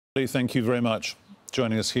Thank you very much.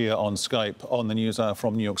 Joining us here on Skype on the News Hour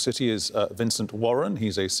from New York City is Vincent Warren.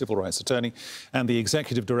 He's a civil rights attorney and the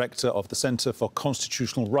executive director of the Centre for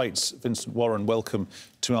Constitutional Rights. Vincent Warren, welcome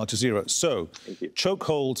to Al Jazeera. So,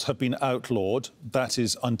 chokeholds have been outlawed. That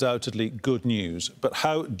is undoubtedly good news. But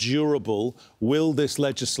how durable will this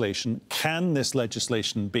legislation, can this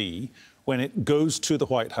legislation be when it goes to the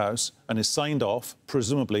White House and is signed off,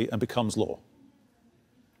 presumably, and becomes law?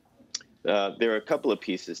 There are a couple of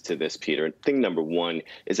pieces to this, Peter. Thing number one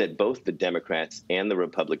is that both the Democrats and the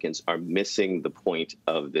Republicans are missing the point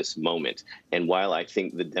of this moment. And while I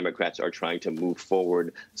think the Democrats are trying to move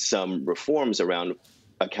forward some reforms around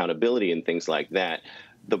accountability and things like that,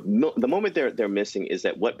 the moment they're missing is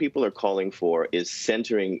that what people are calling for is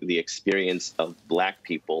centering the experience of Black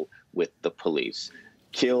people with the police.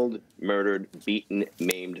 Killed, murdered, beaten,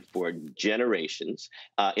 maimed for generations.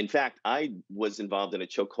 In fact, I was involved in a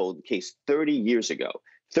chokehold case 30 years ago.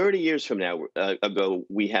 30 years from now ago,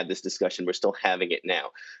 we had this discussion. We're still having it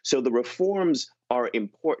now. So the reforms are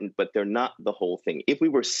important, but they're not the whole thing. If we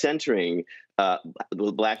were centering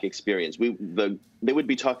the Black experience, they would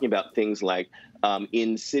be talking about things like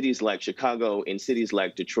in cities like Chicago, in cities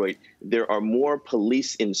like Detroit, there are more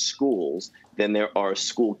police in schools than there are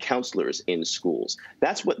school counselors in schools.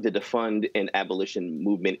 That's what the defund and abolition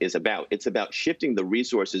movement is about. It's about shifting the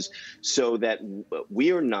resources so that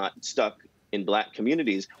we are not stuck in Black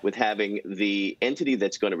communities with having the entity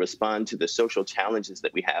that's going to respond to the social challenges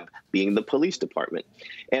that we have being the police department.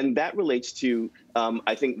 And that relates to,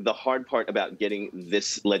 I think, the hard part about getting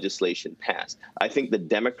this legislation passed. I think the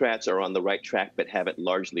Democrats are on the right track, but have it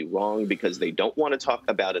largely wrong because they don't want to talk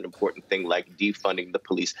about an important thing like defunding the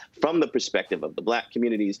police from the perspective of the Black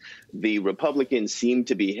communities. The Republicans seem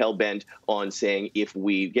to be hell-bent on saying if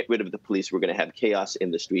we get rid of the police, we're going to have chaos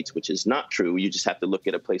in the streets, which is not true. You just have to look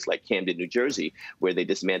at a place like Camden, New Jersey, where they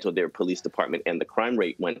dismantled their police department and the crime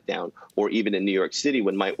rate went down, or even in New York City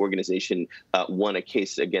when my organization won a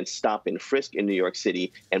case against stop and frisk in New York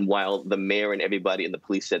City. And while the mayor and everybody in the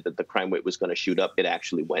police said that the crime rate was going to shoot up, it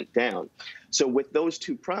actually went down. So with those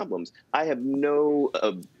two problems, I have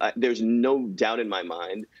there's no doubt in my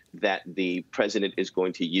mind that the president is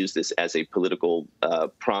going to use this as a political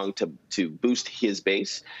prong to boost his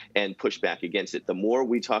base and push back against it. The more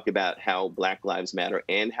we talk about how Black Lives Matter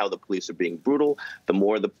and how the police are being brutal, the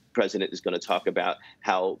more the president is going to talk about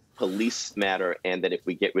how police matter and that if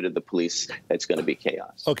we get rid of the police, it's going to be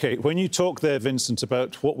chaos. OK, when you talk there, Vincent,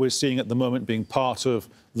 about what we're seeing at the moment being part of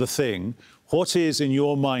the thing, what is, in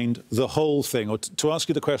your mind, the whole thing? Or to ask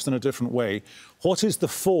you the question in a different way, what is the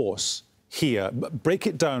force here? Break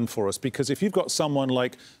it down for us, because if you've got someone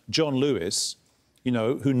like John Lewis, you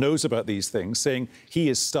know, who knows about these things, saying he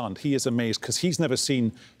is stunned, he is amazed, because he's never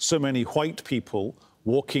seen so many white people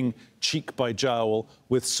walking cheek by jowl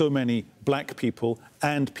with so many Black people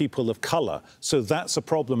and people of colour. So that's a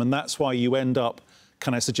problem, and that's why you end up,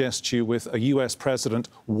 can I suggest to you, with a US president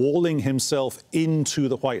walling himself into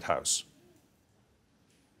the White House.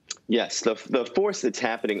 Yes, the force that's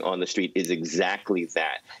happening on the street is exactly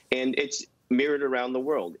that. And it's mirrored around the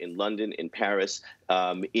world. In London, in Paris,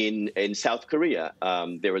 in South Korea,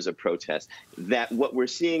 there was a protest. That what we're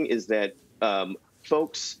seeing is that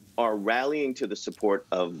folks are rallying to the support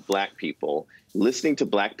of Black people, listening to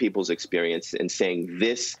Black people's experience and saying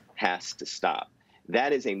this has to stop.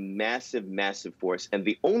 That is a massive, massive force. And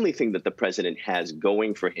the only thing that the president has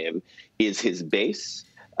going for him is his base,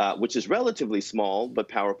 which is relatively small but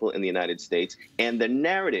powerful in the United States, and the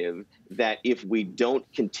narrative that if we don't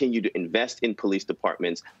continue to invest in police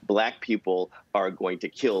departments, Black people are going to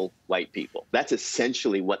kill white people. That's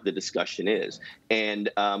essentially what the discussion is. And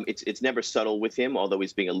it's never subtle with him, although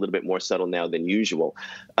he's being a little bit more subtle now than usual.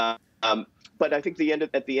 But I think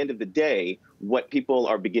at the end of the day, what people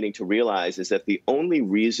are beginning to realize is that the only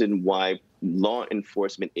reason why law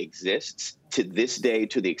enforcement exists to this day,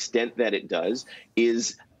 to the extent that it does,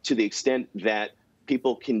 is to the extent that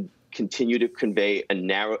people can continue to convey a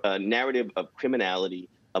narrative of criminality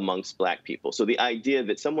amongst Black people. So the idea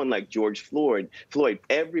that someone like George Floyd,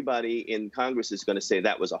 everybody in Congress is going to say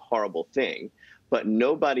that was a horrible thing, but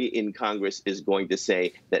nobody in Congress is going to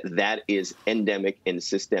say that that is endemic and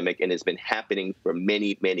systemic and has been happening for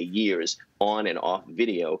many, many years on and off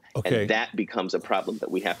video. Okay. And that becomes a problem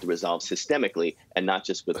that we have to resolve systemically and not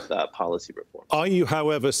just with policy reform. Are you,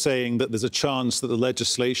 however, saying that there's a chance that the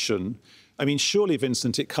legislation, I mean, surely,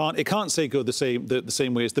 Vincent, it can't say go the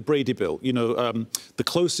same way as the Brady Bill. You know, the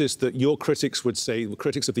closest that your critics would say, the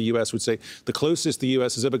critics of the US would say, the closest the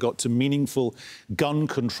US has ever got to meaningful gun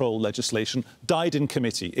control legislation died in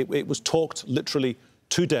committee. It was talked literally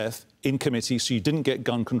to death in committee, so you didn't get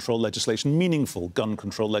gun control legislation, meaningful gun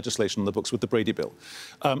control legislation on the books with the Brady Bill.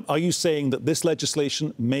 Are you saying that this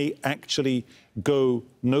legislation may actually go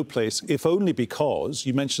no place, if only because,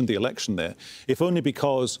 you mentioned the election there, if only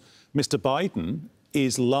because Mr. Biden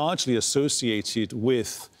is largely associated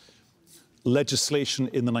with legislation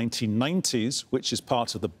in the 1990s, which is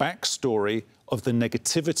part of the backstory of the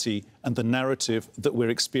negativity and the narrative that we're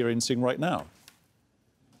experiencing right now?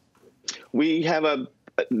 We have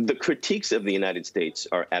the critiques of the United States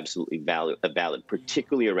are absolutely valid,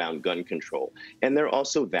 particularly around gun control. And they're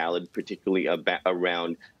also valid, particularly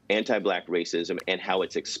around anti-Black racism and how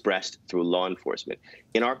it's expressed through law enforcement.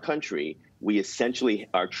 In our country, we essentially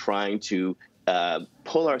are trying to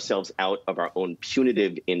pull ourselves out of our own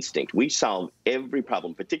punitive instinct. We solve every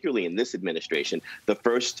problem, particularly in this administration. The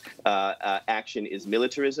first action is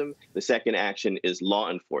militarism. The second action is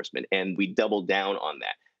law enforcement. And we double down on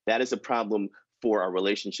that. That is a problem for our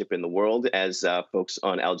relationship in the world, as folks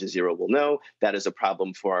on Al Jazeera will know. That is a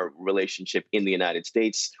problem for our relationship in the United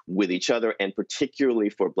States with each other, and particularly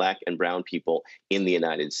for Black and brown people in the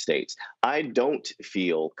United States. I don't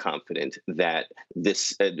feel confident that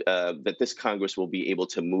this Congress will be able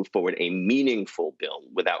to move forward a meaningful bill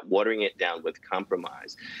without watering it down with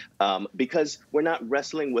compromise, because we're not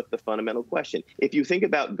wrestling with the fundamental question. If you think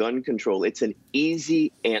about gun control, it's an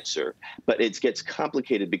easy answer, but it gets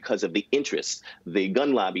complicated because of the interests, the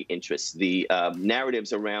gun lobby interests, the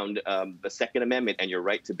narratives around the Second Amendment and your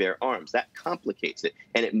right to bear arms. That complicates it,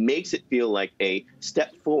 and it makes it feel like a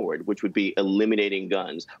step forward, which would be eliminating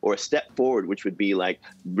guns, or a step forward, which would be like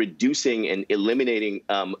reducing and eliminating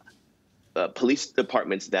police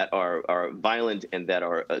departments that are violent and that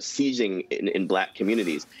are seizing in Black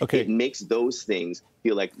communities. Okay. It makes those things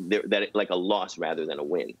feel like like a loss rather than a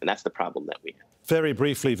win, and that's the problem that we have. Very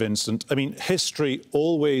briefly, Vincent, I mean, history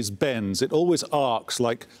always bends. It always arcs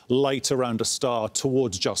like light around a star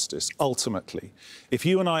towards justice, ultimately. If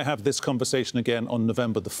you and I have this conversation again on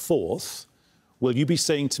November the 4th, will you be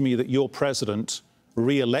saying to me that your president,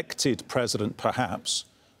 re-elected president perhaps,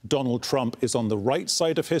 Donald Trump, is on the right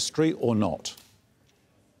side of history or not?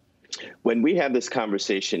 When we have this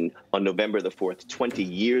conversation on November the 4th, 20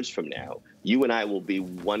 years from now, you and I will be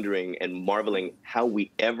wondering and marveling how we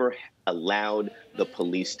ever allowed the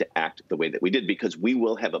police to act the way that we did, because we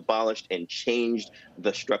will have abolished and changed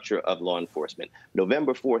the structure of law enforcement.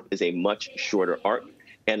 November 4th is a much shorter arc.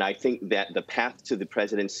 And I think that the path to the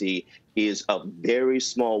presidency is a very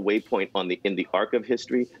small waypoint in the arc of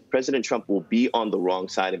history. President Trump will be on the wrong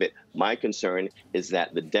side of it. My concern is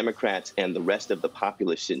that the Democrats and the rest of the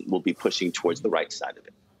population will be pushing towards the right side of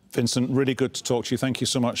it. Vincent, really good to talk to you. Thank you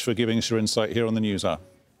so much for giving us your insight here on the News Hour.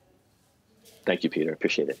 Thank you, Peter.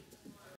 Appreciate it.